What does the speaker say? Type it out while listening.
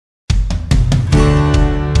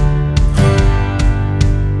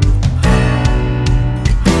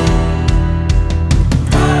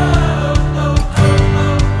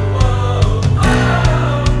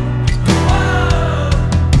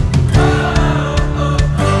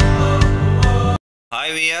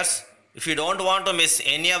5 years. If you don't want to miss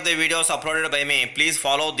any of the videos uploaded by me, please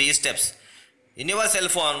follow these steps. In your cell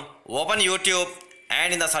phone, open YouTube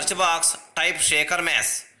and in the search box type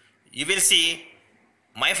Circumference. You will see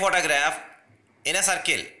my photograph in a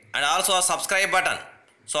circle and also a subscribe button.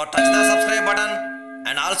 So touch the subscribe button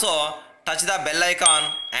and also touch the bell icon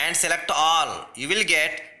and select all. You will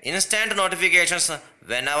get instant notifications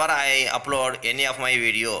whenever I upload any of my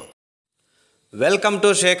video. Welcome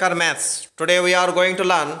to Circumference. Today we are going to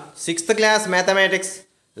learn 6th class mathematics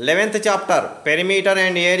 11th chapter perimeter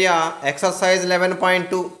and area exercise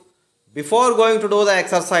 11.2. Before going to do the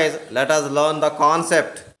exercise, let us learn the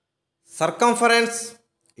concept. Circumference.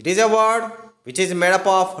 It is a word which is made up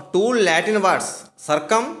of two Latin words,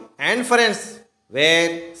 circum and ference,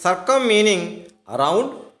 where circum meaning around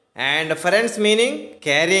and ference meaning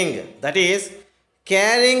carrying, that is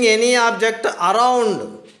carrying any object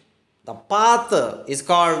around. The path is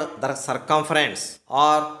called the circumference,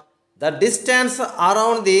 or the distance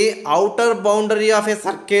around the outer boundary of a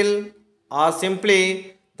circle, or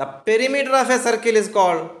simply the perimeter of a circle is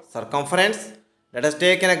called circumference. Let us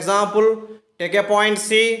take an example. Take a point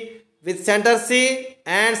C with center C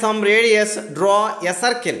and some radius, draw a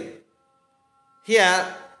circle. Here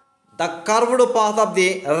the curved path of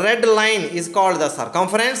the red line is called the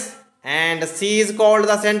circumference and C is called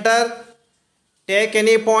the center. Take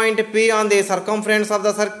any point P on the circumference of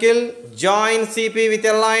the circle, join CP with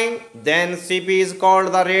a line, then CP is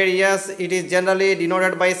called the radius. It is generally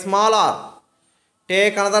denoted by small r.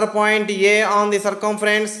 Take another point A on the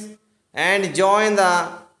circumference and join the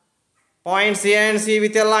points A and C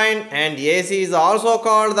with a line, and AC is also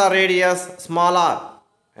called the radius, small r.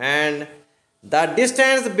 And the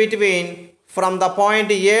distance between from the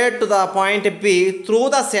point A to the point B through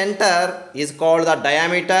the center is called the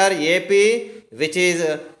diameter, AP, which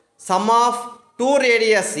is sum of two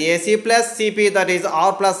radius AC plus CP, that is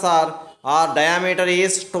R plus R. Our diameter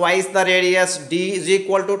is twice the radius, D is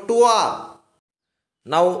equal to 2R.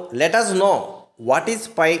 Now let us know what is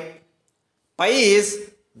pi. Pi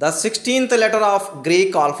is the 16th letter of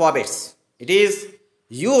Greek alphabets. It is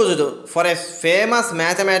used for a famous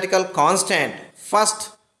mathematical constant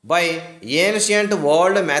first by ancient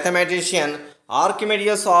world mathematician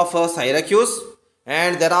Archimedes of Syracuse,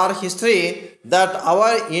 and there are history that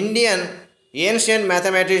our Indian ancient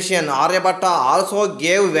mathematician Aryabhatta also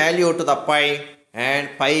gave value to the pi, and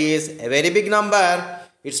pi is a very big number.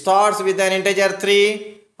 It starts with an integer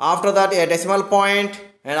 3, after that a decimal point,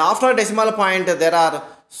 and after decimal point there are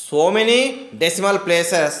so many decimal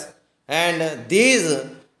places, and these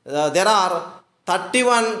there are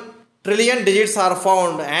 31 trillion digits are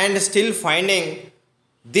found and still finding.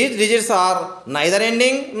 These digits are neither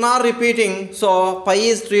ending nor repeating, so pi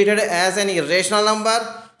is treated as an irrational number,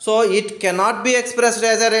 so it cannot be expressed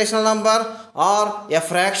as a rational number or a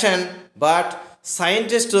fraction, but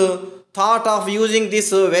scientists thought of using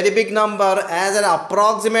this very big number as an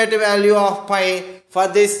approximate value of pi. For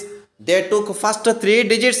this they took first 3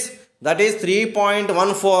 digits, that is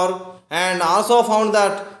 3.14, and also found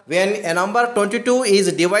that when a number 22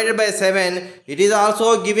 is divided by 7, it is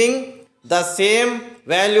also giving the same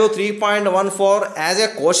value 3.14 as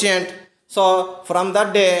a quotient. So from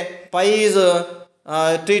that day pi is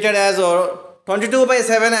treated as 22 by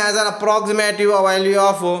 7 as an approximate value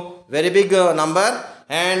of very big number,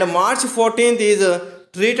 and March 14th is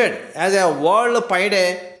treated as a World Pi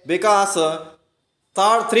Day because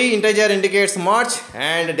third 3 integer indicates March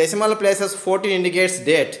and decimal places 14 indicates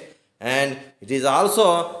date, and it is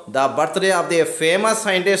also the birthday of the famous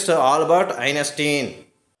scientist Albert Einstein.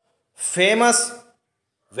 Famous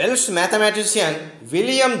Welsh mathematician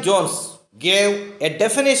William Jones gave a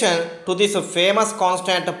definition to this famous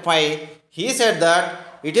constant pi. He said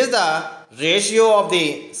that it is the ratio of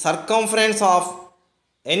the circumference of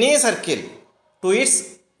any circle to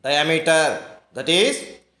its diameter, that is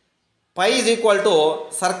pi is equal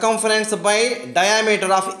to circumference by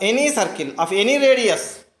diameter of any circle of any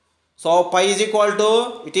radius. So pi is equal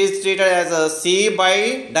to, it is treated as C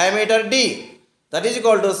by diameter D, that is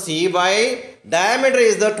equal to C by diameter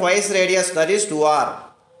is the twice radius, that is 2R,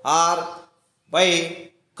 or by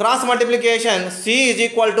cross multiplication C is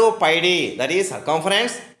equal to pi D, that is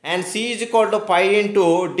circumference, and C is equal to pi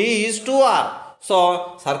into D is 2R.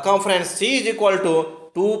 So circumference C is equal to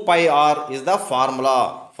 2 pi R is the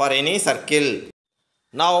formula for any circle.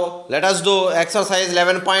 Now let us do exercise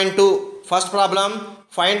 11.2. First problem,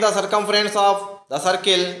 find the circumference of the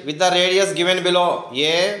circle with the radius given below,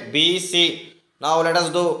 A, B, C. Now let us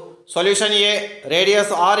do solution. A,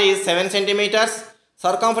 radius R is 7 centimeters,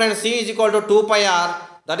 circumference C is equal to 2 pi R,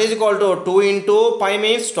 that is equal to 2 into pi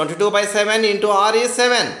means 22 by 7 into R is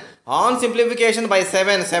 7. On simplification by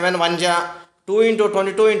 7, 7 1 ja, 2 into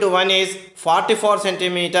 22 into 1 is 44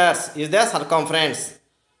 centimeters is the circumference.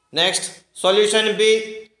 Next, solution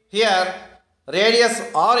B. Here, radius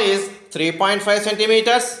R is 3.5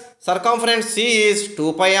 centimeters, circumference C is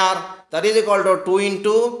 2 pi R, that is equal to 2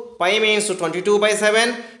 into pi means 22 by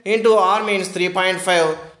 7 into R means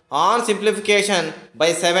 3.5. On simplification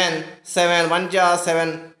by 7, 7 1 ja,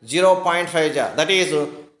 7 0.5 ja, that is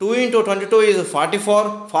 2 into 22 is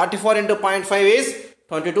 44, 44 into 0.5 is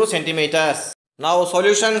 22 centimeters. Now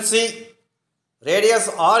solution C, radius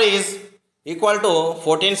R is equal to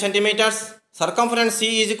 14 centimeters, circumference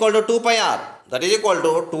C is equal to 2 pi R, that is equal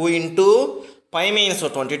to 2 into pi means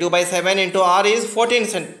 22 by 7 into R is 14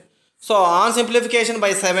 centimeters. So on simplification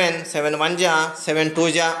by 7, 7 1 ja, 7 2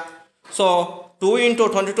 ja, so 2 into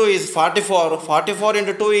 22 is 44, 44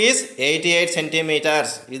 into 2 is 88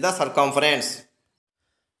 centimeters is the circumference.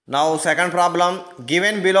 Now second problem,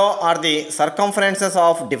 given below are the circumferences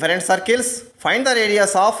of different circles. Find the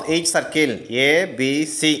radius of each circle A, B,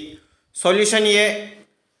 C. Solution A,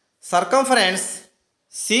 circumference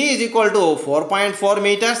C is equal to 4.4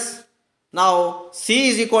 meters. Now C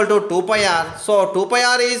is equal to 2 pi R. So 2 pi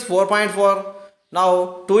R is 4.4.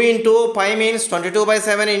 Now 2 into pi means 22 by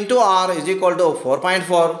 7 into R is equal to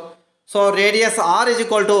 4.4. So radius R is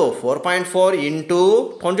equal to 4.4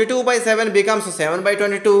 into 22 by 7 becomes 7 by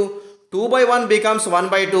 22. 2 by 1 becomes 1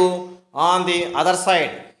 by 2 on the other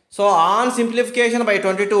side. So on simplification by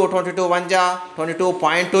 22, 22 1 ja,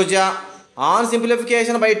 22.2 ja. On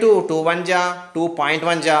simplification by 2, 2 1 ja,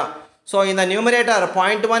 2.1 ja. So in the numerator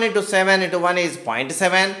 0.1 into 7 into 1 is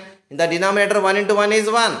 0.7. In the denominator 1 into 1 is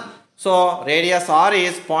 1. So radius R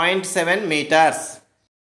is 0.7 meters.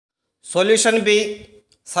 Solution B,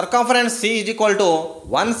 circumference C is equal to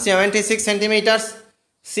 176 centimeters.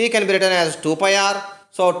 C can be written as 2 pi R.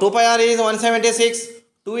 So 2 pi R is 176.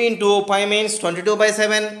 2 into pi means 22 by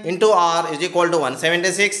 7 into R is equal to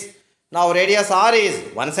 176. Now radius R is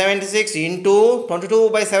 176 into 22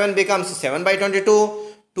 by 7 becomes 7 by 22.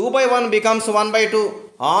 2 by 1 becomes 1 by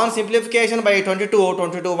 2. On simplification by 22,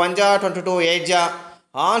 22 1 ja, 22 8 ja.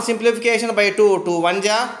 On simplification by 2, 2 1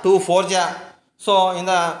 ja, 2 4 ja. So in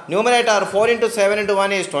the numerator 4 into 7 into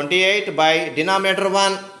 1 is 28 by denominator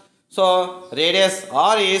 1. So radius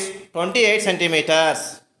R is 28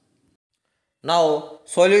 centimeters. Now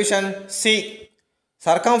solution C,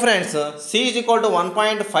 circumference C is equal to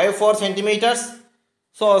 1.54 centimeters.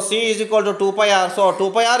 So C is equal to 2 pi R. So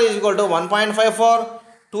 2 pi R is equal to 1.54.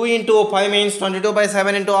 2 into pi means 22 by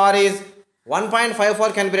 7 into R is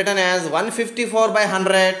 1.54 can be written as 154 by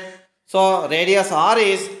 100. So radius R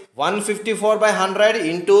is 154 by 100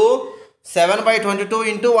 into 7 by 22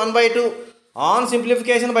 into 1 by 2. On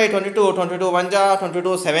simplification by 22, 22 1 ja,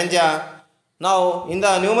 22 7 ja. Now in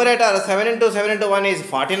the numerator 7 into 7 into 1 is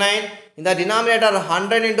 49. In the denominator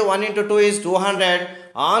 100 into 1 into 2 is 200.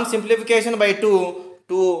 On simplification by 2,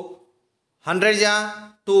 200 ja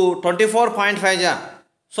to 24.5 ja.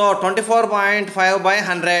 So 24.5 by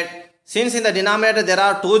 100. Since in the denominator there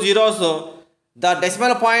are 2 zeros, the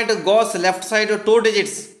decimal point goes left side to 2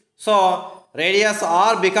 digits. So radius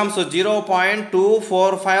R becomes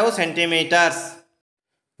 0.245 centimeters.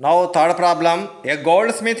 Now third problem, a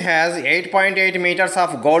goldsmith has 8.8 meters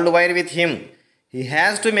of gold wire with him. He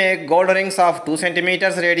has to make gold rings of 2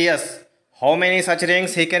 centimeters radius. How many such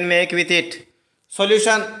rings he can make with it?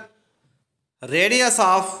 Solution, radius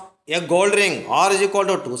of a gold ring R is equal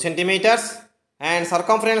to 2 centimeters and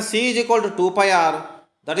circumference C is equal to 2 pi R,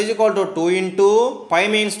 that is equal to 2 into pi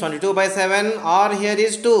means 22 by 7, R here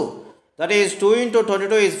is 2, that is 2 into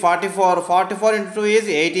 22 is 44, 44 into 2 is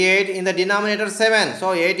 88, in the denominator 7,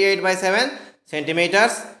 so 88 by 7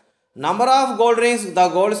 centimeters. Number of gold rings the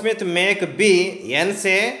goldsmith make B, N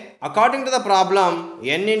say, according to the problem,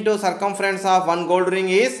 N into circumference of one gold ring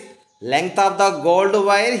is length of the gold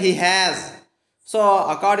wire he has. So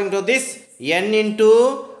according to this, N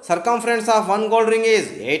into circumference of one gold ring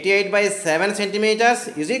is 88 by 7 centimeters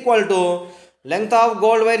is equal to length of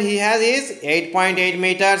gold wire he has is 8.8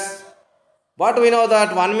 meters. But we know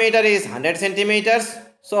that 1 meter is 100 centimeters.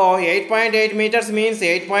 So 8.8 meters means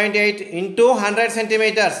 8.8 into 100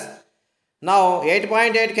 centimeters. Now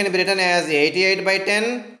 8.8 can be written as 88 by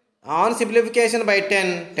 10. On simplification by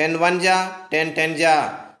 10, 10 1 ja, 10 10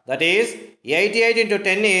 ja. That is 88 into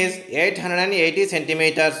 10 is 880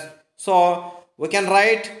 centimeters. So we can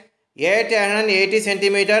write 880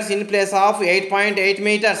 centimeters in place of 8.8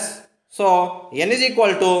 meters. So N is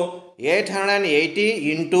equal to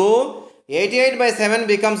 880 into 88 by 7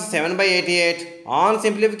 becomes 7 by 88. On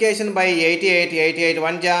simplification by 88, 88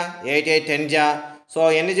 1 ja, 88 10 ja. So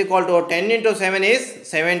N is equal to 10 into 7 is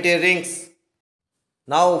 70 rings.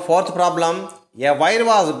 Now fourth problem. A wire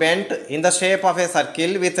was bent in the shape of a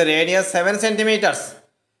circle with radius 7 centimeters.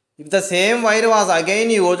 If the same wire was again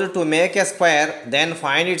used to make a square, then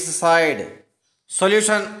find its side.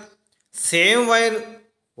 Solution. Same wire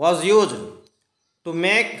was used to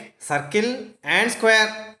make circle and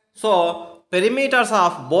square. So perimeters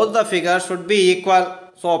of both the figures should be equal.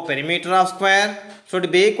 So perimeter of square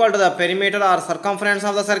should be equal to the perimeter or circumference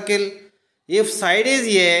of the circle. If side is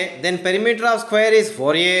A, then perimeter of square is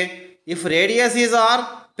 4A. If radius is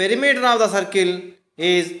R, perimeter of the circle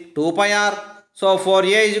is 2 pi R. So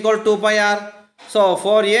 4A is equal to 2 pi R. So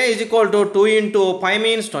 4A is equal to 2 into pi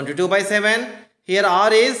means 22 by 7. Here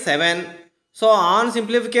R is 7. So on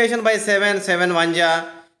simplification by 7, 7 1 ja.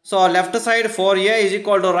 So left side 4A is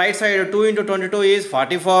equal to right side 2 into 22 is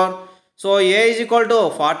 44. So A is equal to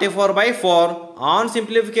 44 by 4. On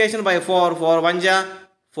simplification by 4, 4 1 ja,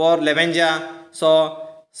 4 11 ja. So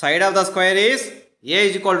side of the square is A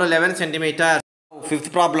is equal to 11 centimeters.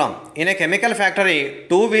 Fifth problem. In a chemical factory,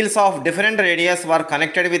 two wheels of different radius were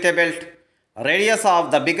connected with a belt. Radius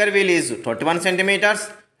of the bigger wheel is 21 centimeters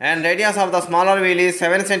and radius of the smaller wheel is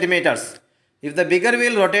 7 centimeters. If the bigger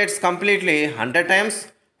wheel rotates completely 100 times,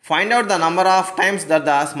 find out the number of times that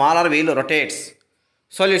the smaller wheel rotates.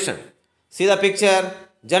 Solution. See the picture.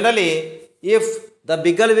 Generally, if the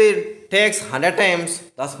bigger wheel takes 100 times,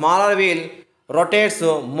 the smaller wheel rotates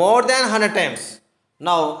more than 100 times.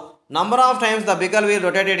 Now, number of times the bigger wheel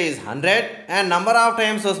rotated is 100 and number of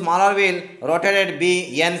times the smaller wheel rotated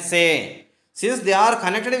be n say. Since they are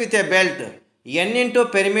connected with a belt, n into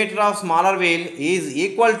perimeter of smaller wheel is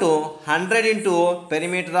equal to 100 into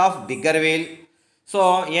perimeter of bigger wheel.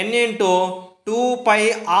 So, n into 2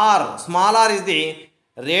 pi r, small r is the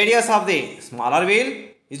radius of the smaller wheel,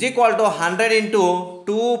 is equal to 100 into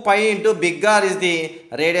 2 pi into big R is the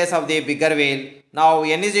radius of the bigger wheel. Now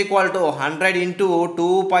n is equal to 100 into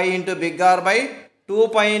 2 pi into big R by 2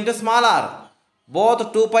 pi into small r.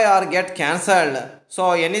 Both 2 pi r get cancelled.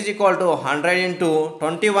 So n is equal to 100 into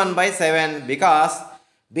 21 by 7 because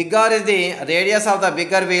big R is the radius of the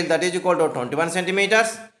bigger wheel, that is equal to 21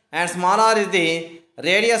 centimeters, and small r is the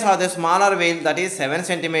radius of the smaller wheel, that is 7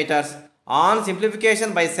 centimeters. On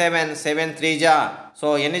simplification by 7, 7 3 ja.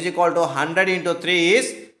 So n is equal to 100 into 3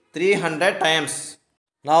 is 300 times.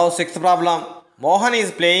 Now sixth problem. Mohan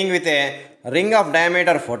is playing with a ring of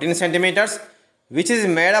diameter 14 centimeters which is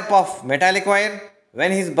made up of metallic wire.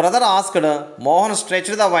 When his brother asked, Mohan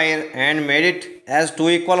stretched the wire and made it as two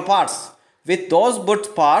equal parts. With those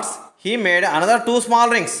both parts, he made another two small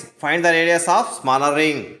rings. Find the radius of smaller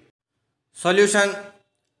ring. Solution.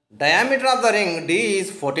 Diameter of the ring D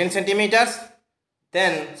is 14 centimeters.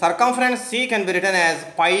 Then circumference C can be written as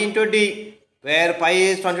pi into D, where pi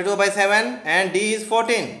is 22 by 7 and D is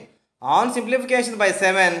 14. On simplification by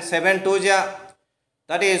 7, 7 2 ja,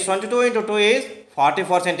 that is 22 into 2 is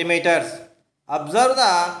 44 centimeters. Observe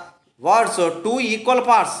the words two equal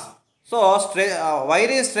parts. So wire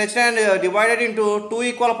is stretched and divided into two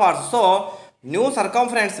equal parts. So new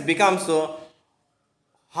circumference becomes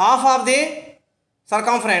half of the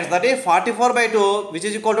circumference, that is 44 by 2, which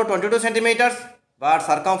is equal to 22 centimeters. But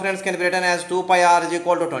circumference can be written as 2 pi r is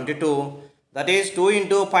equal to 22. That is 2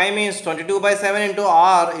 into pi means 22 by 7 into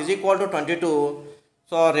r is equal to 22.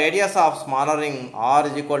 So radius of smaller ring r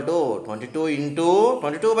is equal to 22 into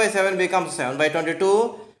 22 by 7 becomes 7 by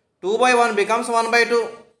 22. 2 by 1 becomes 1 by 2.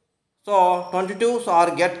 So 22 so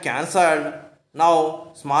r get cancelled.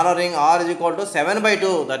 Now smaller ring r is equal to 7 by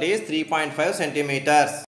 2, that is 3.5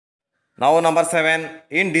 centimeters. Now number 7.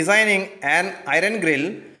 In designing an iron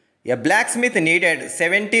grill, a blacksmith needed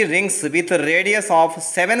 70 rings with a radius of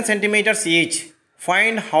 7 centimeters each.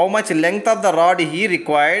 Find how much length of the rod he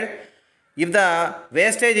required if the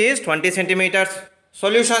wastage is 20 centimeters.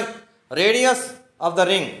 Solution. Radius of the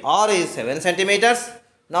ring R is 7 centimeters.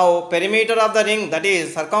 Now perimeter of the ring, that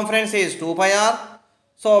is circumference, is 2 pi r.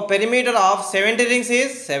 So perimeter of 70 rings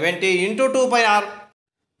is 70 into 2 pi r.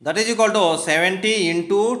 That is equal to 70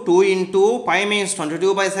 into 2 into pi means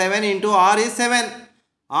 22 by 7 into r is 7.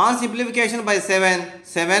 On simplification by 7,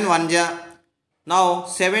 7 1 ja. Now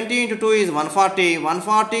 70 into 2 is 140.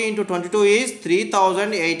 140 into 22 is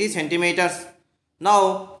 3080 centimeters.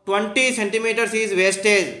 Now 20 centimeters is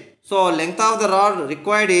wastage. So length of the rod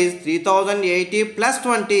required is 3080 plus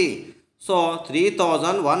 20. So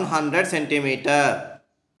 3100 centimeter.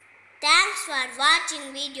 Thanks for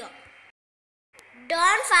watching video.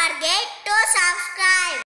 Don't forget to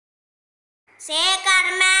subscribe.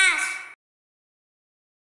 Circumference.